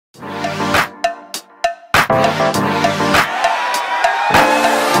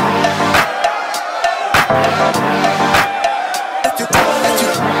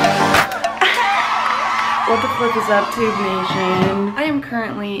up, Tube Nation? I am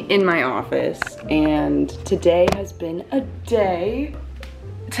currently in my office and today has been a day.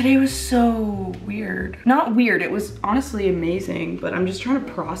 Today was so weird. Not weird, it was honestly amazing, but I'm just trying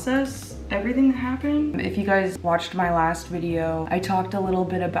to process everything that happened. If you guys watched my last video, I talked a little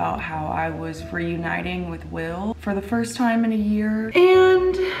bit about how I was reuniting with Will for the first time in a year.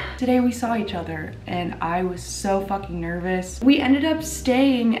 And today we saw each other and I was so fucking nervous. We ended up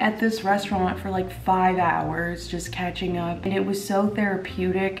staying at this restaurant for like 5 hours, just catching up. And it was so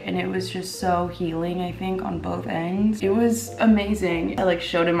therapeutic and it was just so healing, I think, on both ends. It was amazing. I like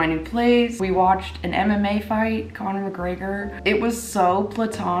showed him my new place. We watched an MMA fight, Conor McGregor. It was so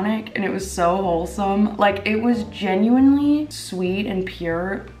platonic and it was so wholesome. Like, it was genuinely sweet and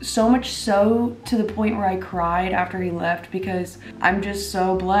pure, so much so to the point where I cried after he left, because I'm just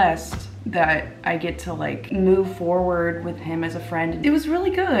so blessed that I get to like move forward with him as a friend. It was really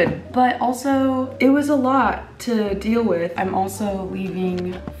good, but also it was a lot to deal with. I'm also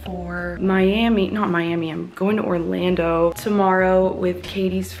leaving for I'm going to Orlando tomorrow with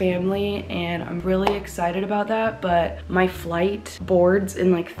Katie's family and I'm really excited about that, but my flight boards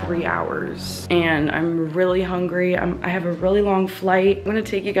in like 3 hours and I'm really hungry. I have a really long flight. I'm gonna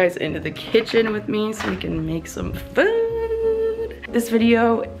take you guys into the kitchen with me so we can make some food. This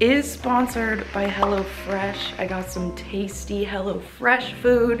video is sponsored by HelloFresh. I got some tasty HelloFresh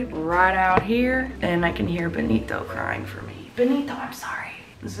food right out here and I can hear Benito crying for me. Benito, I'm sorry.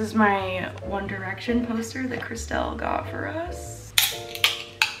 This is my One Direction poster that Christelle got for us.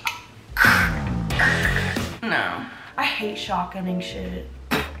 No, I hate shotgunning shit.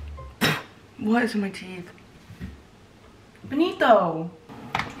 What is in my teeth? Benito!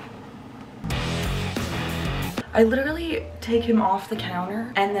 I literally take him off the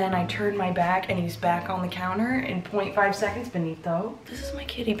counter and then I turn my back and he's back on the counter in 0.5 seconds. Benito. This is my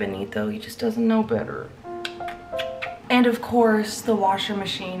kitty Benito. He just doesn't know better. And of course, the washer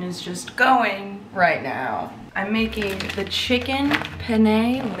machine is just going right now. I'm making the chicken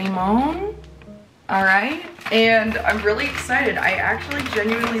penne limon. All right. And I'm really excited. I actually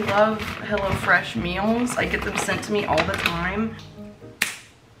genuinely love HelloFresh meals. I get them sent to me all the time.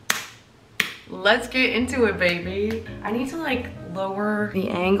 Let's get into it, baby. I need to like lower the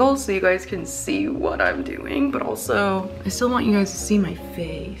angle so you guys can see what I'm doing, but also I still want you guys to see my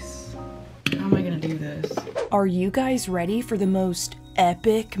face. How am I gonna do this? Are you guys ready for the most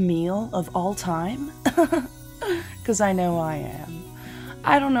epic meal of all time? Because I know I am.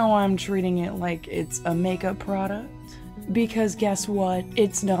 I don't know why I'm treating it like it's a makeup product, because guess what?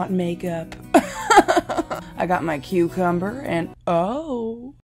 It's not makeup. I got my cucumber and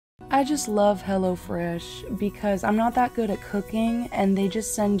oh. I just love HelloFresh because I'm not that good at cooking and they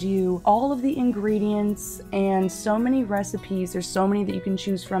just send you all of the ingredients and so many recipes. There's so many that you can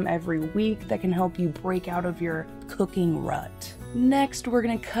choose from every week that can help you break out of your cooking rut. Next, we're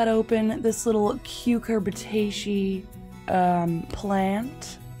gonna cut open this little cucurbitaceae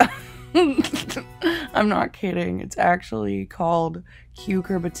plant. I'm not kidding. It's actually called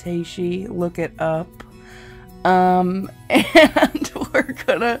cucurbitaceae. Look it up. And we're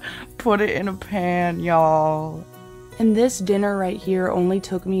gonna put it in a pan, y'all. And this dinner right here only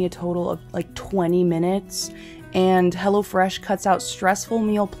took me a total of like 20 minutes. And HelloFresh cuts out stressful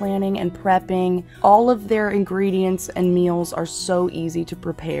meal planning and prepping. All of their ingredients and meals are so easy to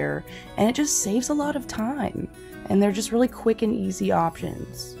prepare. And it just saves a lot of time. And they're just really quick and easy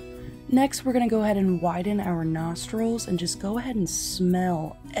options. Next, we're gonna go ahead and widen our nostrils and just go ahead and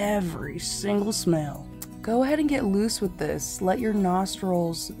smell every single smell. Go ahead and get loose with this. Let your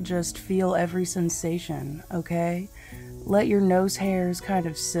nostrils just feel every sensation, okay? Let your nose hairs kind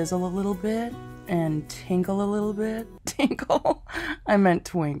of sizzle a little bit and tinkle a little bit. Tinkle? I meant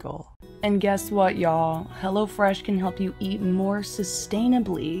twinkle. And guess what, y'all? HelloFresh can help you eat more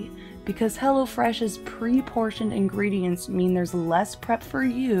sustainably because HelloFresh's pre-portioned ingredients mean there's less prep for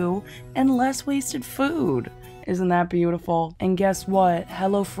you and less wasted food. Isn't that beautiful? And guess what?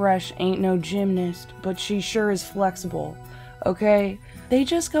 HelloFresh ain't no gymnast, but she sure is flexible, okay? They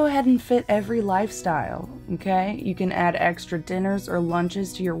just go ahead and fit every lifestyle, okay? You can add extra dinners or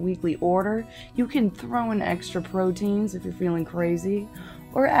lunches to your weekly order. You can throw in extra proteins if you're feeling crazy,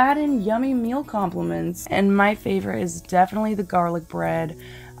 or add in yummy meal complements. And my favorite is definitely the garlic bread.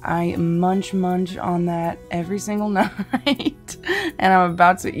 I munch on that every single night, and I'm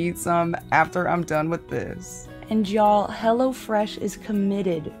about to eat some after I'm done with this. And y'all, HelloFresh is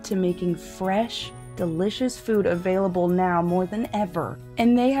committed to making fresh, delicious food available now more than ever.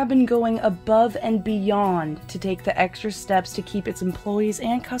 And they have been going above and beyond to take the extra steps to keep its employees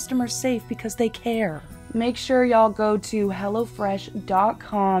and customers safe because they care. Make sure y'all go to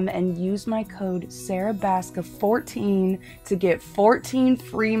HelloFresh.com and use my code SarahBasca14 to get 14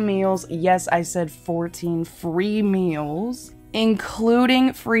 free meals. Yes, I said 14 free meals,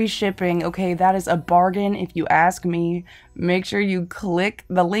 including free shipping. Okay, that is a bargain if you ask me. Make sure you click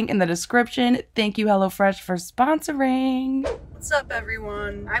the link in the description. Thank you, HelloFresh, for sponsoring. What's up,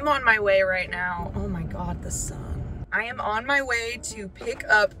 everyone? I'm on my way right now. Oh my God, the sun. I am on my way to pick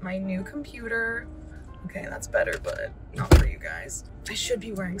up my new computer. Okay, that's better, but not for you guys. I should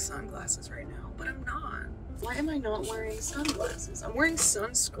be wearing sunglasses right now, but I'm not. Why am I not wearing sunglasses? I'm wearing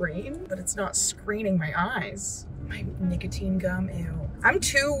sunscreen, but it's not screening my eyes. My nicotine gum, ew. I'm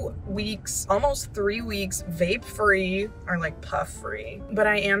 2 weeks, almost 3 weeks vape free, or like puff free, but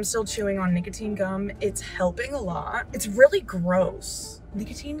I am still chewing on nicotine gum. It's helping a lot. It's really gross.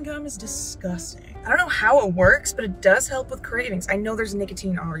 Nicotine gum is disgusting. I don't know how it works, but it does help with cravings. I know there's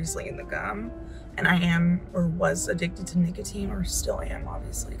nicotine obviously in the gum, and I am or was addicted to nicotine, or still am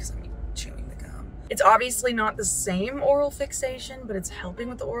obviously because I'm chewing the gum. It's obviously not the same oral fixation, but it's helping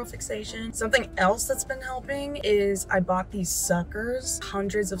with the oral fixation. Something else that's been helping is I bought these suckers,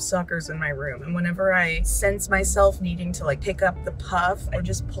 hundreds of suckers in my room, and whenever I sense myself needing to like pick up the puff, I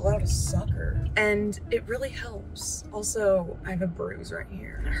just pull out a sucker and it really helps. Also, I have a bruise right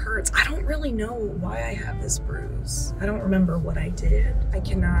here. It hurts. I don't really know why I have this bruise. I don't remember what I did. I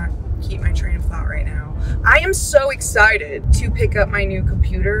cannot keep my train of thought right now. I am so excited to pick up my new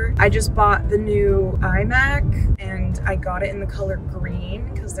computer. I just bought the new iMac and I got it in the color green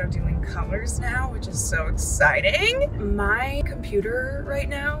because they're doing colors now, which is so exciting. My computer right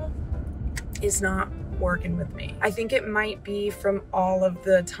now is not working with me. I think it might be from all of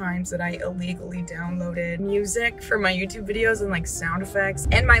the times that I illegally downloaded music for my YouTube videos and like sound effects.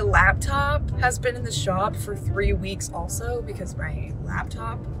 And my laptop has been in the shop for 3 weeks also because my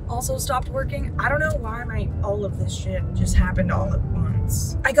laptop also stopped working. I don't know why all of this shit just happened all at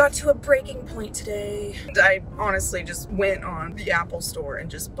once. I got to a breaking point today. And I honestly just went on the Apple store and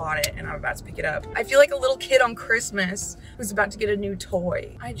just bought it and I'm about to pick it up. I feel like a little kid on Christmas who's about to get a new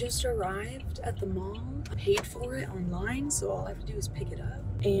toy. I just arrived at the mall, paid for it online, so all I have to do is pick it up.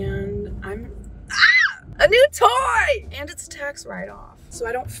 And I'm a new toy! And it's a tax write-off, so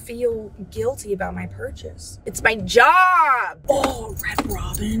I don't feel guilty about my purchase. It's my job! Oh, Red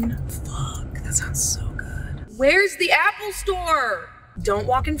Robin. Fuck, that sounds so good. Where's the Apple store? Don't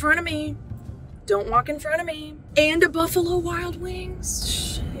walk in front of me. Don't walk in front of me. And a Buffalo Wild Wings.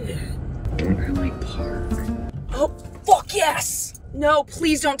 Shit. I wonder how I park. Oh, fuck yes! No,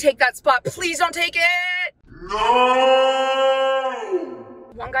 please don't take that spot. Please don't take it! No!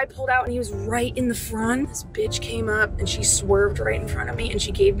 One guy pulled out and he was right in the front. This bitch came up and she swerved right in front of me and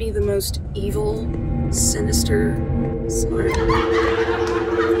she gave me the most evil, sinister smile.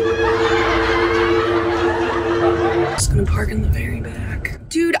 I'm just gonna park in the very back.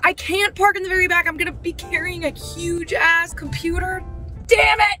 Dude, I can't park in the very back. I'm gonna be carrying a huge ass computer.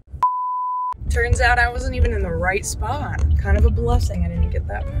 Damn it! Turns out I wasn't even in the right spot. Kind of a blessing I didn't get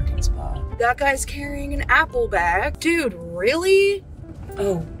that parking spot. That guy's carrying an Apple bag. Dude, really?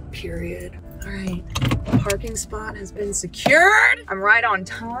 Oh, period. All right, parking spot has been secured. I'm right on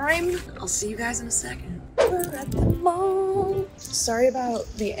time. I'll see you guys in a second. We're at the mall. Sorry about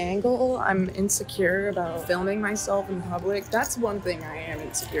the angle. I'm insecure about filming myself in public. That's one thing I am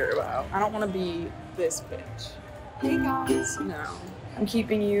insecure about. I don't want to be this bitch. Hey guys. No. I'm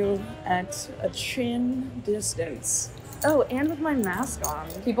keeping you at a chin distance. Oh, and with my mask on,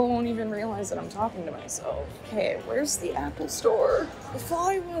 people won't even realize that I'm talking to myself. Okay, where's the Apple store? If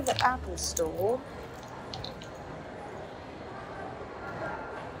I were the Apple store,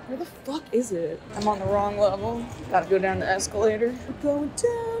 where the fuck is it? I'm on the wrong level. Gotta go down the escalator. We're going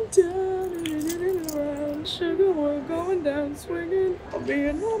down, down, and around. Sugar, we're going down, swinging. I'll be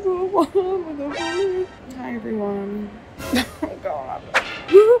a number one with a bullet. Hi, everyone. Oh God.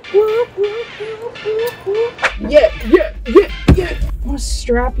 Whoop, whoop, whoop, whoop, whoop, whoop. Yeah. I want to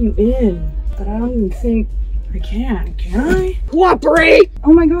strap you in, but I don't even think I can I? Cooperate!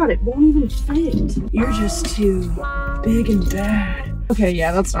 Oh my God, it won't even fit. You're just too big and bad. Okay,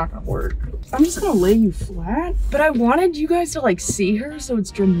 yeah, that's not gonna work. I'm just gonna lay you flat, but I wanted you guys to like see her so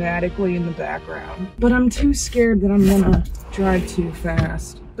it's dramatically in the background. But I'm too scared that I'm gonna drive too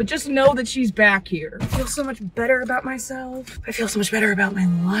fast. But just know that she's back here. I feel so much better about myself. I feel so much better about my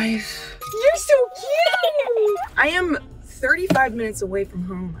life. You're so cute! I am 35 minutes away from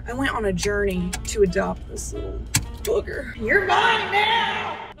home. I went on a journey to adopt this little booger. You're mine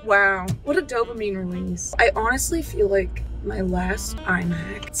now! Wow, what a dopamine release. I honestly feel like my last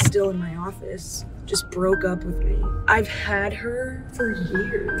iMac, still in my office, just broke up with me. I've had her for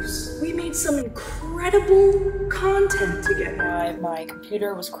years. We made some incredible content together. My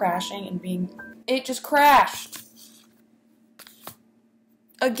computer was crashing and it just crashed.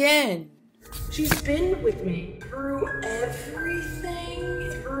 Again. She's been with me through everything.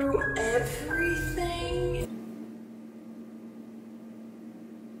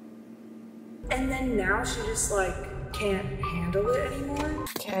 And then now she just like can't handle it anymore.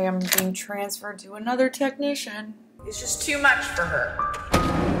 Okay, I'm being transferred to another technician. It's just too much for her.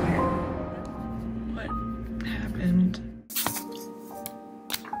 What happened?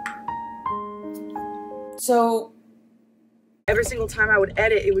 So every single time I would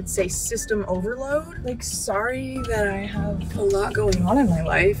edit, it would say system overload. Like, sorry that I have a lot going on in my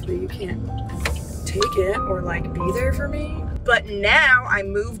life that you can't take it or like be there for me. But now I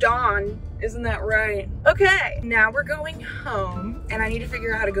moved on. Isn't that right? Okay, now we're going home and I need to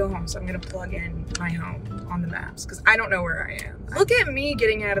figure out how to go home. So I'm gonna plug in my home on the maps because I don't know where I am. Look at me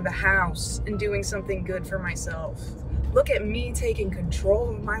getting out of the house and doing something good for myself. Look at me taking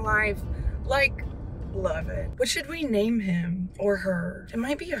control of my life. Like, love it. What should we name him or her? It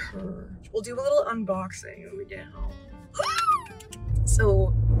might be a her. We'll do a little unboxing when we get home.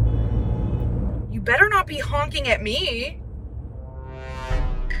 So, you better not be honking at me.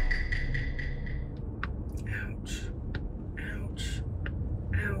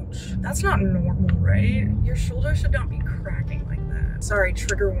 That's not normal, right? Your shoulder should not be cracking like that. Sorry,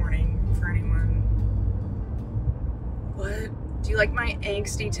 trigger warning for anyone. What? Do you like my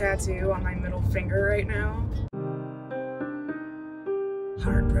angsty tattoo on my middle finger right now?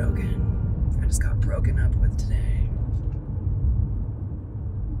 Heartbroken. I just got broken up with today.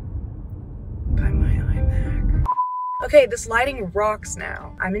 By my iMac. Okay, this lighting rocks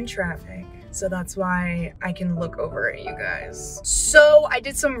now. I'm in traffic. So that's why I can look over at you guys. So I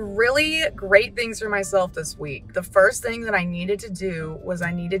did some really great things for myself this week. The first thing that I needed to do was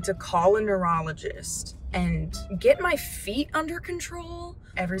I needed to call a neurologist and get my feet under control.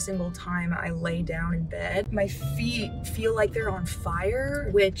 Every single time I lay down in bed, my feet feel like they're on fire,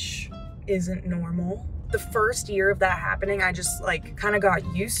 which isn't normal. The first year of that happening, I just like kind of got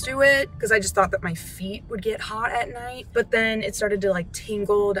used to it because I just thought that my feet would get hot at night. But then it started to like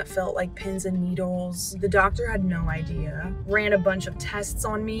tingle and it felt like pins and needles. The doctor had no idea. Ran a bunch of tests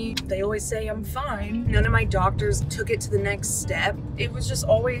on me. They always say I'm fine. None of my doctors took it to the next step. It was just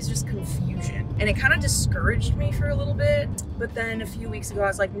always just confusion. And it kind of discouraged me for a little bit. But then a few weeks ago, I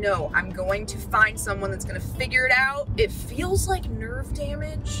was like, no, I'm going to find someone that's gonna figure it out. It feels like nerve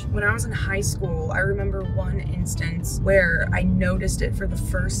damage. When I was in high school, I remember one instance where I noticed it for the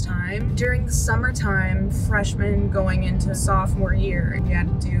first time. During the summertime, freshman going into sophomore year, and you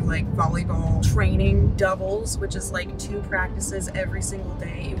had to do like volleyball training doubles, which is like 2 practices every single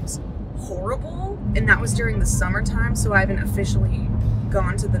day. It was horrible. And that was during the summertime, so I haven't officially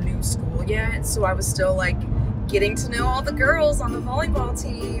gone to the new school yet. So I was still like getting to know all the girls on the volleyball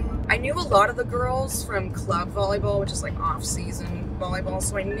team. I knew a lot of the girls from club volleyball, which is like off-season volleyball,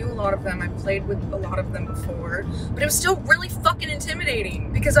 so I knew a lot of them. I played with a lot of them before, but it was still really fucking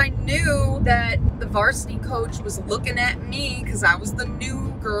intimidating because I knew that the varsity coach was looking at me because I was the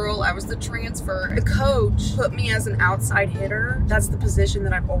new girl, I was the transfer. The coach put me as an outside hitter. That's the position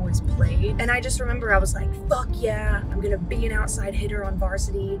that I've always played. And I just remember I was like, fuck yeah, I'm gonna be an outside hitter on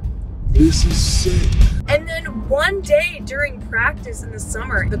varsity. This is sick. And then one day during practice in the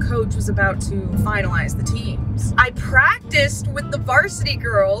summer, the coach was about to finalize the teams. I practiced with the varsity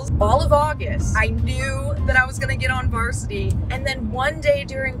girls all of August. I knew that I was gonna get on varsity. And then one day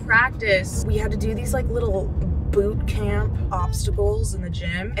during practice, we had to do these like little boot camp obstacles in the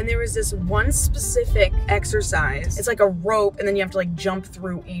gym, and there was this one specific exercise. It's like a rope and then you have to like jump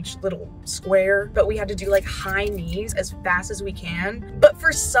through each little square, but we had to do like high knees as fast as we can. But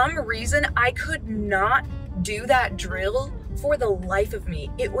for some reason I could not do that drill for the life of me.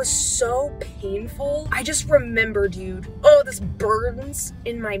 It was so painful. I just remember, dude, oh, this burns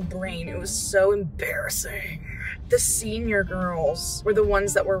in my brain. It was so embarrassing. The senior girls were the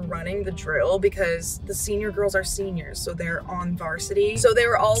ones that were running the drill because the senior girls are seniors, so they're on varsity. So they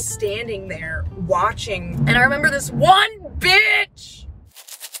were all standing there watching. And I remember this one bitch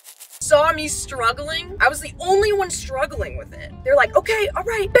saw me struggling. I was the only one struggling with it. They're like, okay, all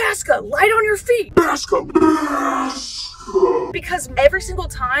right, Baska, light on your feet. Baska. Because every single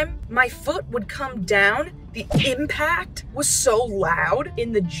time my foot would come down, the impact was so loud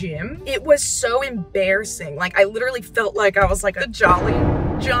in the gym. It was so embarrassing. Like, I literally felt like I was like a jolly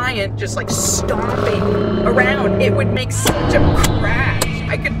giant just like stomping around. It would make such a crash.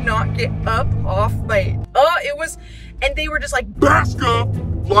 I could not get up off my, And they were just like,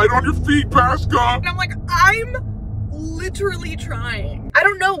 Baska, light on your feet, Baska. and I'm like, I'm literally trying. I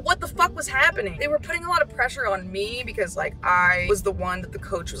don't know what the fuck was happening. They were putting a lot of pressure on me because like I was the one that the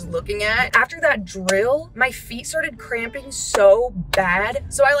coach was looking at. After that drill, my feet started cramping so bad.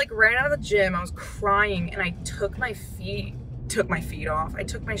 So I like ran out of the gym. I was crying and I took my feet off. I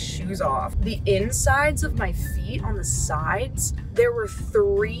took my shoes off. The insides of my feet on the sides, there were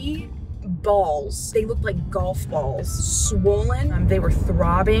 3 balls. They looked like golf balls, swollen. They were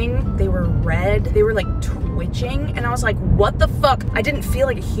throbbing. They were red. They were like twitching. And I was like, what the fuck? I didn't feel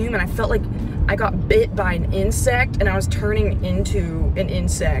like a human. I felt like I got bit by an insect and I was turning into an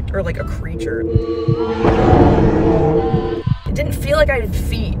insect or like a creature. It didn't feel like I had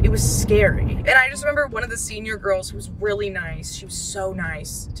feet. It was scary. And I just remember one of the senior girls who was really nice. She was so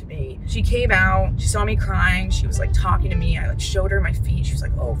nice to me. She came out, she saw me crying. She was like talking to me. I like showed her my feet. She was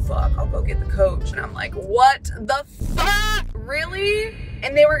like, oh fuck, I'll go get the coach. And I'm like, what the fuck? Really?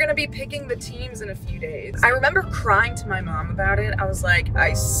 And they were gonna be picking the teams in a few days. I remember crying to my mom about it. I was like,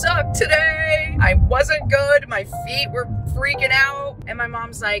 I sucked today. I wasn't good. My feet were freaking out. And my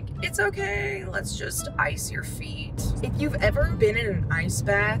mom's like, it's okay. Let's just ice your feet. If you've ever been in an ice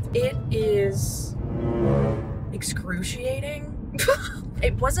bath, it is excruciating.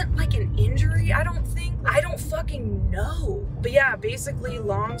 It wasn't like an injury, I don't think. I don't fucking know. But yeah, basically,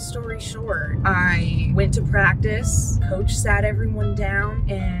 long story short, I went to practice. Coach sat everyone down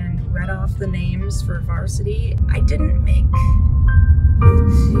and read off the names for varsity. I didn't make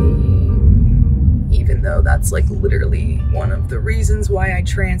the team, even though that's like literally one of the reasons why I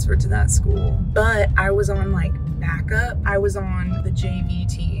transferred to that school. But I was on like backup. I was on the JV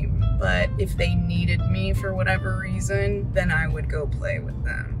team. But if they needed me for whatever reason, then I would go play with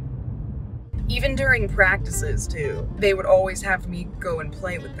them. Even during practices too, they would always have me go and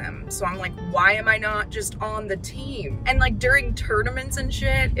play with them. So I'm like, why am I not just on the team? And like during tournaments and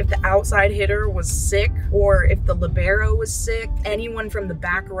shit, if the outside hitter was sick or if the libero was sick, anyone from the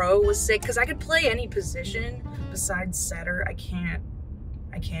back row was sick, because I could play any position besides setter. I can't.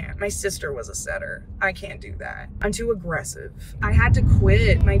 My sister was a setter. I can't do that. I'm too aggressive. I had to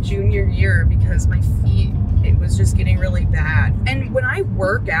quit my junior year because my feet, it was just getting really bad. And when I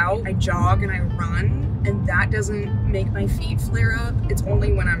work out, I jog and I run, and that doesn't make my feet flare up. It's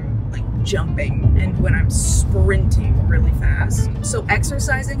only when I'm like jumping and when I'm sprinting really fast. So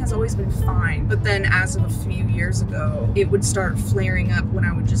exercising has always been fine, but then as of a few years ago, it would start flaring up when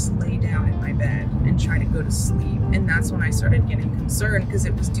I would just lay down in my bed and try to go to sleep. And that's when I started getting concerned because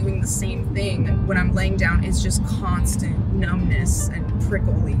it was doing the same thing. When I'm laying down, it's just constant numbness and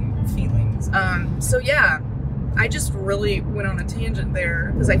prickly feelings. So yeah, I just really went on a tangent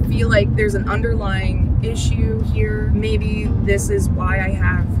there because I feel like there's an underlying issue here. Maybe this is why I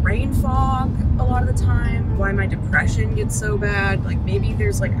have brain fog a lot of the time, why my depression gets so bad. Like maybe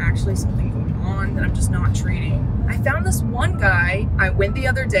there's like actually something going on that I'm just not treating. I found this one guy. I went the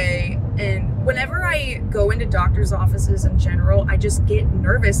other day, and whenever I go into doctor's offices in general, I just get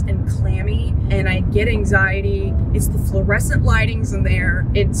nervous and clammy and I get anxiety. It's the fluorescent lightings in there.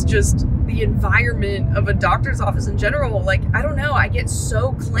 It's just the environment of a doctor's office in general. Like, I don't know, I get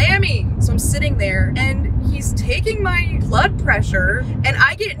so clammy. So I'm sitting there and he's taking my blood pressure and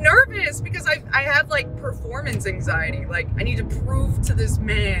I get nervous because I have like performance anxiety. Like, I need to prove to this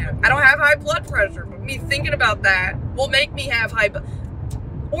man I don't have high blood pressure, but me thinking about that will make me have high blood.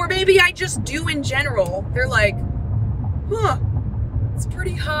 Or maybe I just do in general. They're like, huh, it's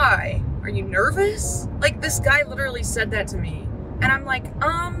pretty high. Are you nervous? Like, this guy literally said that to me. And I'm like,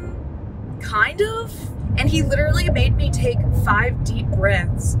 kind of. And he literally made me take 5 deep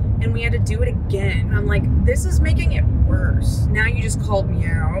breaths and we had to do it again. And I'm like, this is making it worse. Now you just called me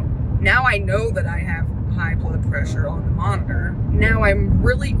out. Now I know that I have high blood pressure on the monitor. Now I'm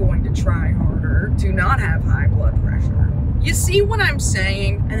really going to try harder to not have high blood pressure. You see what I'm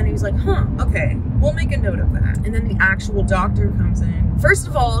saying? And then he was like, huh, okay, we'll make a note of that. And then the actual doctor comes in. First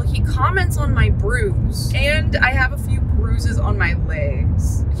of all, he comments on my bruise, and I have a few bruises on my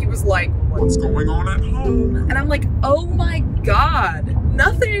legs. He was like, what's going on at home? And I'm like, oh my God,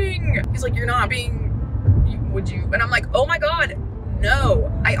 nothing. He's like, you're not being, would you? And I'm like, oh my God,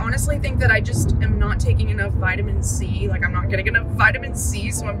 no. I honestly think that I just am not taking enough vitamin C. Like, I'm not getting enough vitamin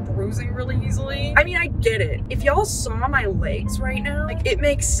C, so I'm bruising really easily. I mean, I get it. If y'all saw my legs right now, like, it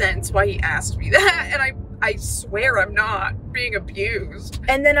makes sense why he asked me that, and I swear I'm not being abused.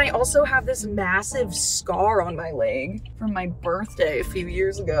 And then I also have this massive scar on my leg from my birthday a few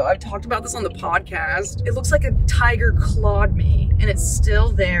years ago. I've talked about this on the podcast. It looks like a tiger clawed me, and it's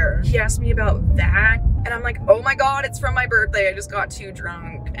still there. He asked me about that, and I'm like, oh my God, it's from my birthday. I just got too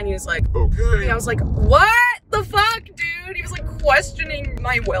drunk. And he was like, okay. And I was like, what? the fuck, dude? He was like questioning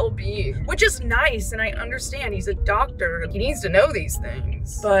my well-being, which is nice, and I understand he's a doctor. He needs to know these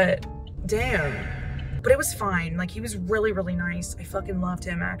things, but damn. But it was fine. Like, he was really, really nice. I fucking loved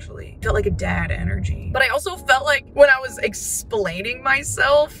him, actually. Felt like a dad energy. But I also felt like when I was explaining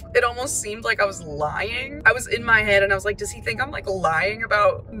myself, it almost seemed like I was lying. I was in my head and I was like, does he think I'm like lying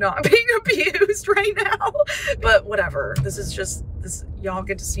about not being abused right now? But whatever. This is just, y'all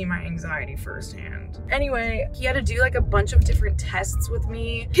get to see my anxiety firsthand. Anyway, he had to do like a bunch of different tests with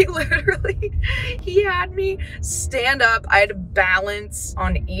me. He had me stand up. I had to balance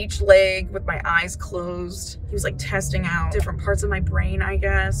on each leg with my eyes closed. He was like testing out different parts of my brain, I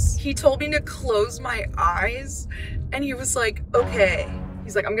guess. He told me to close my eyes and he was like, okay.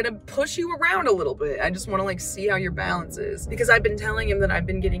 He's like, I'm gonna push you around a little bit. I just wanna like see how your balance is. Because I've been telling him that I've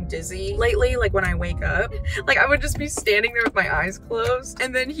been getting dizzy lately, like when I wake up. Like I would just be standing there with my eyes closed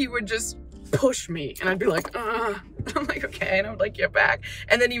and then he would just push me and I'd be like, I'm like, okay, and I would like get back.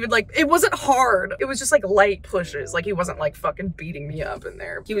 And then he would like, it wasn't hard. It was just like light pushes. Like he wasn't like fucking beating me up in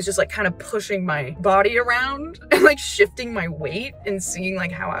there. He was just like kind of pushing my body around and like shifting my weight and seeing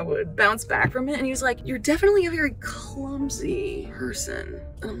like how I would bounce back from it. And he was like, you're definitely a very clumsy person.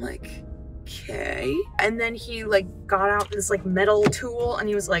 And I'm like, okay. And then he like got out this like metal tool and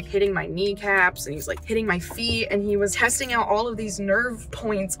he was like hitting my kneecaps and he was like hitting my feet and he was testing out all of these nerve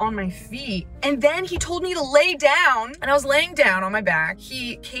points on my feet. And then he told me to lay down and I was laying down on my back.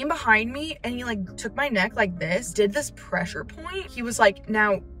 He came behind me and he like took my neck like this, did this pressure point. He was like,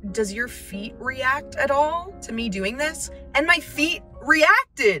 now, does your feet react at all to me doing this? And my feet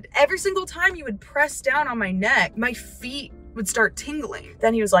reacted. Every single time he would press down on my neck, my feet would start tingling.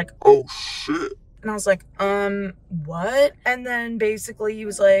 Then he was like, oh shit. And I was like, what? And then basically he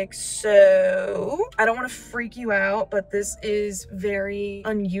was like, so I don't want to freak you out, but this is very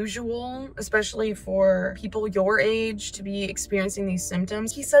unusual, especially for people your age to be experiencing these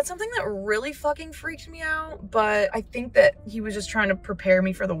symptoms. He said something that really fucking freaked me out, but I think that he was just trying to prepare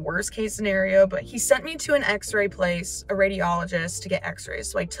me for the worst case scenario. But he sent me to an x-ray place, a radiologist, to get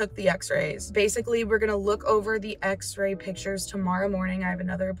x-rays. So I took the x-rays. Basically, we're gonna look over the x-ray pictures tomorrow morning. I have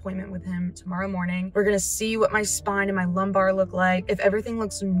another appointment with him tomorrow morning. We're gonna see what my spine and my lumbar look like. If everything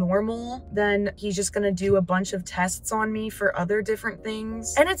looks normal, then he's just gonna do a bunch of tests on me for other different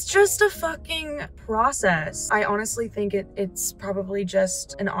things. And it's just a fucking process. I honestly think it's probably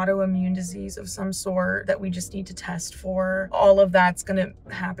just an autoimmune disease of some sort that we just need to test for. All of that's gonna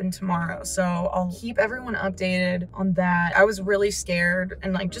happen tomorrow. So I'll keep everyone updated on that. I was really scared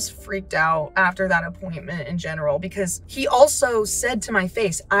and like just freaked out after that appointment in general because he also said to my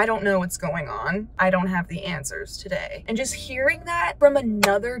face, I don't know what's going on. I don't have the answers today. And just hearing that from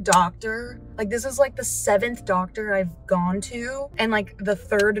another doctor, like this is like the 7th doctor I've gone to and like the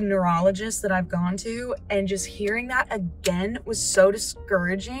 3rd neurologist that I've gone to, and just hearing that again was so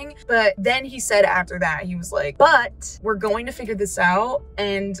discouraging. But then he said after that, he was like, but we're going to figure this out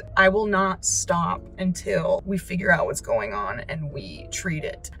and I will not stop until we figure out what's going on and we treat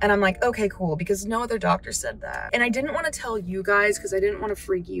it. And I'm like, okay, cool, because no other doctor said that. And I didn't want to tell you guys because I didn't want to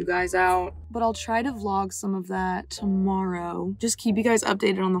freak you guys out, but I'll try to vlog some of that tomorrow. Just keep you guys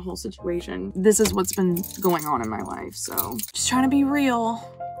updated on the whole situation. This is what's been going on in my life, so just trying to be real.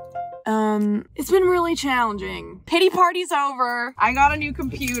 It's been really challenging. Pity party's over. I got a new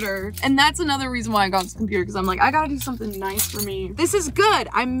computer. And that's another reason why I got this computer, because I'm like, I gotta do something nice for me. This is good.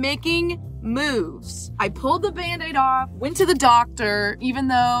 I'm making moves. I pulled the band-aid off, went to the doctor, even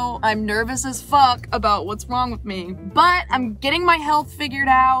though I'm nervous as fuck about what's wrong with me. But I'm getting my health figured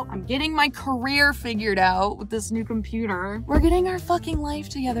out. I'm getting my career figured out with this new computer. We're getting our fucking life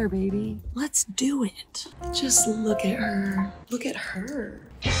together, baby. Let's do it. Just look at her. Look at her.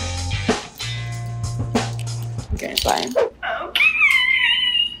 Okay, bye. Okay.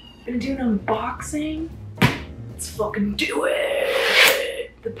 Gonna do an unboxing. Let's fucking do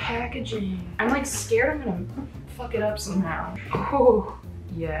it. The packaging. I'm like scared I'm gonna fuck it up somehow. Oh,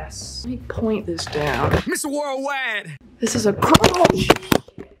 yes. Let me point this down. Mr. Worldwide. This is a crunch.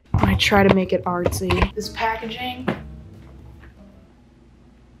 I try to make it artsy. This packaging.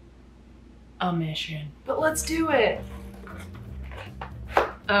 A mission. But let's do it.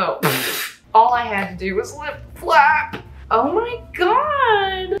 Oh. All I had to do was lip flap. Oh my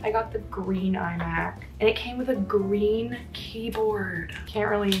god. I got the green iMac and it came with a green keyboard. Can't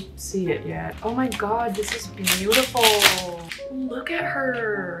really see it yet. Oh my god, this is beautiful. Look at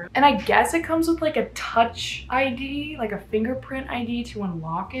her. And I guess it comes with like a touch ID, like a fingerprint ID to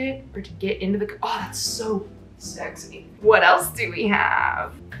unlock it or to get into the, oh, that's so sexy. What else do we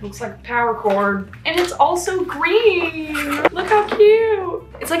have? Looks like a power cord. And it's also green. Look how cute.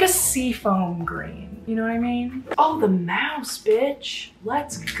 It's like a seafoam green. You know what I mean? Oh, the mouse, bitch.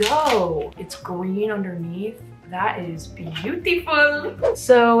 Let's go. It's green underneath. That is beautiful.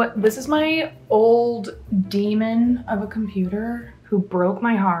 So this is my old demon of a computer who broke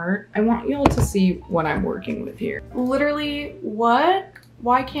my heart. I want y'all to see what I'm working with here. Literally, what?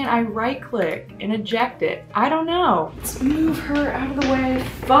 Why can't I right click and eject it? I don't know. Let's move her out of the way.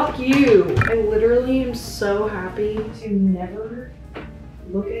 Fuck you. I literally am so happy to never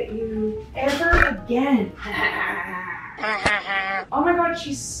look at you ever again. Oh my god,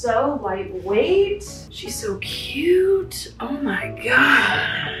 she's so lightweight. She's so cute. Oh my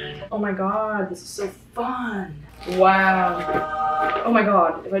god. Oh my god, this is so fun. Wow. Oh my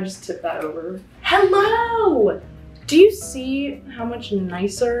god, if I just tip that over. Hello! Do you see how much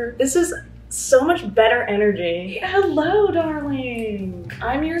nicer? This is so much better energy. Hello, darling.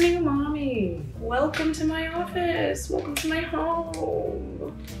 I'm your new mommy. Welcome to my office. Welcome to my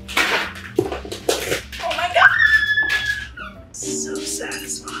home. Oh my god. So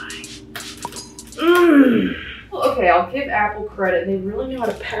satisfying. Okay, I'll give Apple credit. They really know how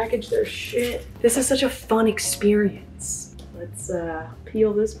to package their shit. This is such a fun experience. Let's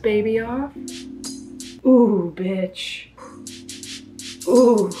peel this baby off. Ooh, bitch.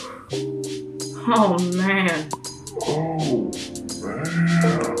 Ooh. Oh, man. Oh,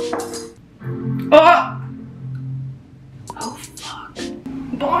 man. Oh! Oh, fuck.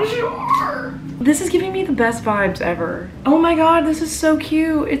 Bonjour! This is giving me the best vibes ever. Oh my god, this is so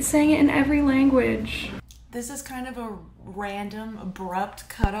cute. It's saying it in every language. This is kind of a random, abrupt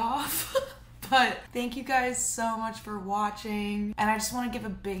cutoff. But thank you guys so much for watching. And I just want to give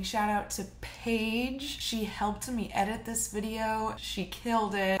a big shout out to Paige. She helped me edit this video. She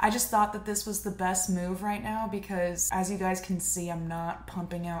killed it. I just thought that this was the best move right now because as you guys can see, I'm not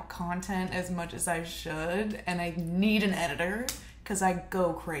pumping out content as much as I should. And I need an editor because I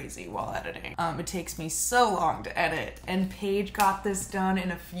go crazy while editing. It takes me so long to edit, and Paige got this done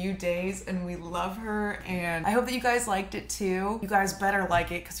in a few days, and we love her, and I hope that you guys liked it too. You guys better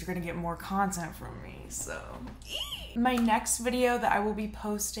like it because you're gonna get more content from me, so. My next video that I will be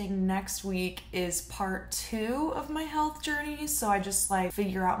posting next week is part 2 of my health journey. So I just like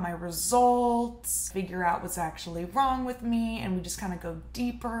figure out my results, figure out what's actually wrong with me, and we just kind of go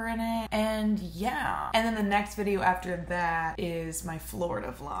deeper in it. And yeah. And then the next video after that is my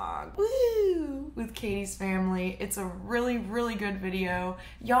Florida vlog. Woo! With Katie's family. It's a really, really good video.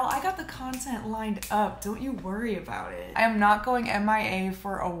 Y'all, I got the content lined up. Don't you worry about it. I am not going MIA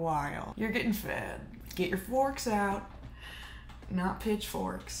for a while. You're getting fed. Get your forks out, not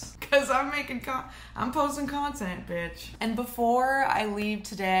pitchforks, because I'm posting content, bitch. And before I leave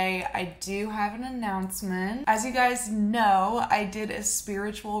today, I do have an announcement. As you guys know, I did a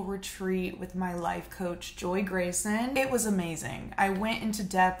spiritual retreat with my life coach, Joy Grayson. It was amazing. I went into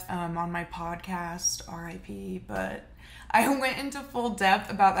depth on my podcast, RIP, but I went into full depth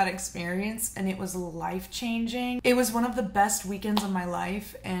about that experience and it was life-changing. It was one of the best weekends of my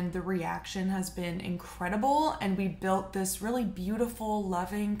life and the reaction has been incredible, and we built this really beautiful,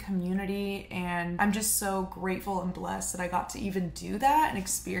 loving community, and I'm just so grateful and blessed that I got to even do that and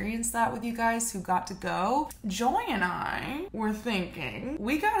experience that with you guys who got to go. Joy and I were thinking,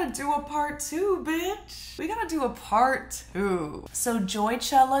 we gotta do a part 2, bitch. We gotta do a part 2. So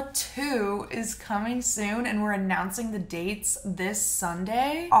JOYCHELLA 2 is coming soon, and we're announcing the dates this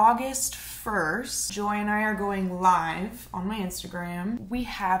Sunday, August 1st. Joy and I are going live on my Instagram. We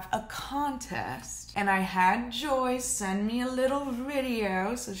have a contest, and I had Joy send me a little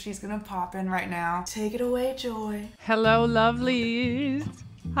video, so she's gonna pop in right now. Take it away, Joy. Hello, lovelies.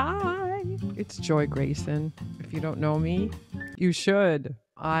 Hi. It's Joy Grayson. If you don't know me, you should.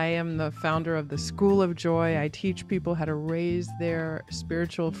 I am the founder of the School of Joy. I teach people how to raise their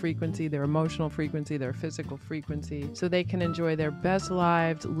spiritual frequency, their emotional frequency, their physical frequency, so they can enjoy their best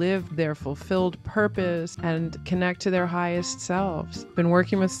lives, live their fulfilled purpose, and connect to their highest selves. Been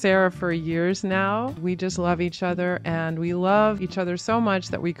working with Sarah for years now. We just love each other, and we love each other so much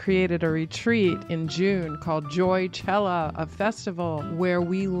that we created a retreat in June called JOYCHELLA, a festival where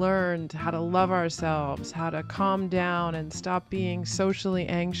we learned how to love ourselves, how to calm down and stop being socially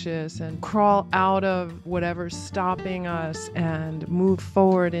anxious and crawl out of whatever's stopping us and move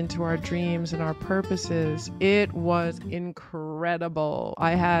forward into our dreams and our purposes. It was incredible.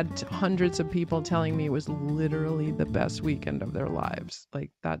 I had hundreds of people telling me it was literally the best weekend of their lives.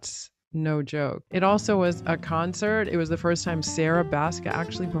 Like, that's No joke. It also was a concert. It was the first time Sarah Baska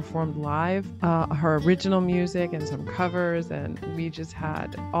actually performed live her original music and some covers, and we just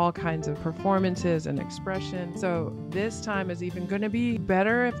had all kinds of performances and expression. So this time is even going to be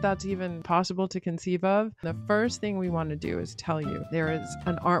better, if that's even possible to conceive of. The first thing we want to do is tell you there is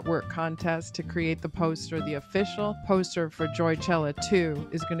an artwork contest to create the poster. The official poster for JOYCHELLA 2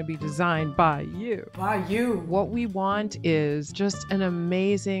 is going to be designed by you. By you. What we want is just an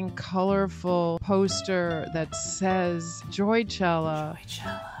amazing, colorful poster that says JOYCHELLA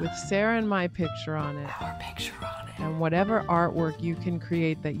with Sarah and my picture on it. Our picture on it. And whatever artwork you can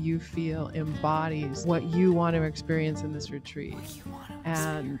create that you feel embodies what you want to experience in this retreat.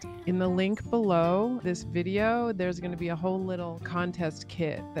 And in the link below this video, there's going to be a whole little contest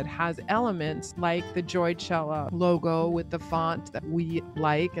kit that has elements like the JOYCHELLA logo with the font that we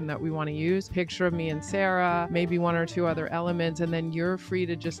like and that we want to use, picture of me and Sarah, maybe one or two other elements, and then you're free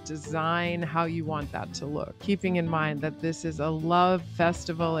to just design how you want that to look. Keeping in mind that this is a love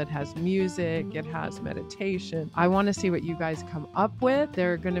festival, it has music, it has meditation. I want to see what you guys come up with.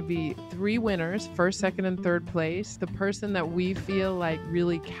 There are going to be 3 winners, first, second, and third place. The person that we feel like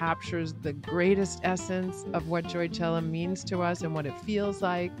really captures the greatest essence of what JOYCHELLA means to us and what it feels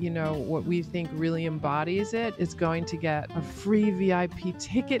like, you know, what we think really embodies it, is going to get a free VIP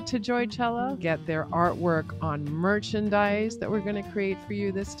ticket to JOYCHELLA, get their artwork on merchandise that we're going to create for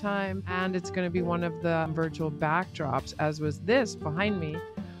you this time, and it's going to be one of the virtual backdrops, as was this behind me.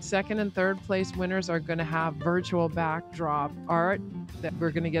 Second and third place winners are going to have virtual backdrop art that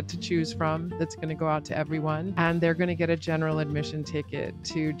we're going to get to choose from, that's going to go out to everyone, and they're going to get a general admission ticket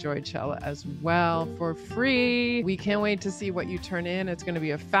to JOYCHELLA as well for free. We can't wait to see what you turn in. It's going to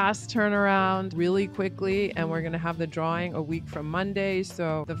be a fast turnaround really quickly, and we're going to have the drawing a week from Monday.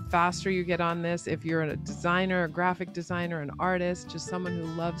 So the faster you get on this, if you're a designer, a graphic designer, an artist, just someone who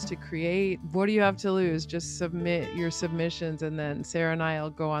loves to create, what do you have to lose? Just submit your submissions, and then Sarah and I will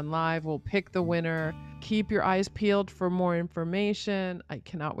go on live. We'll pick the winner. Keep your eyes peeled for more information. I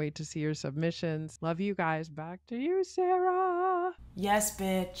cannot wait to see your submissions. Love you guys. Back to you, Sarah. Yes,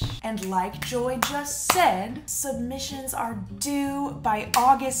 bitch. And like Joy just said, submissions are due by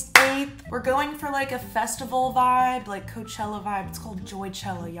August 8th. We're going for like a festival vibe, like Coachella vibe. It's called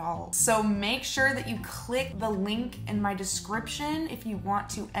JOYCHELLA, y'all. So make sure that you click the link in my description if you want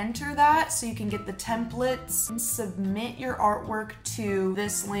to enter that, so you can get the templates and submit your artwork to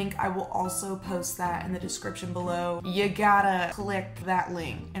this link. I will also post that in the description below. You gotta click that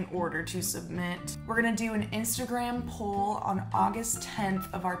link in order to submit. We're gonna do an Instagram poll on August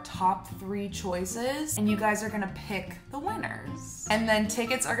 10th of our top 3 choices, and you guys are gonna pick the winners. And then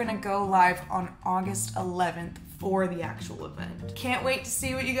tickets are gonna go live on August 11th for the actual event. Can't wait to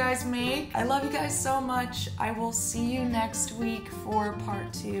see what you guys make. I love you guys so much. I will see you next week for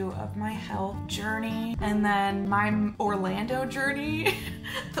part 2 of my health journey, and then my Orlando journey.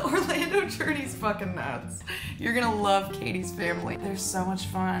 The Orlando journey's fucking nuts. You're gonna love Katie's family. They're so much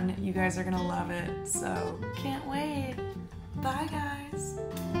fun. You guys are gonna love it. So can't wait. Bye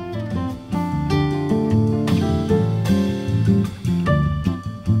guys.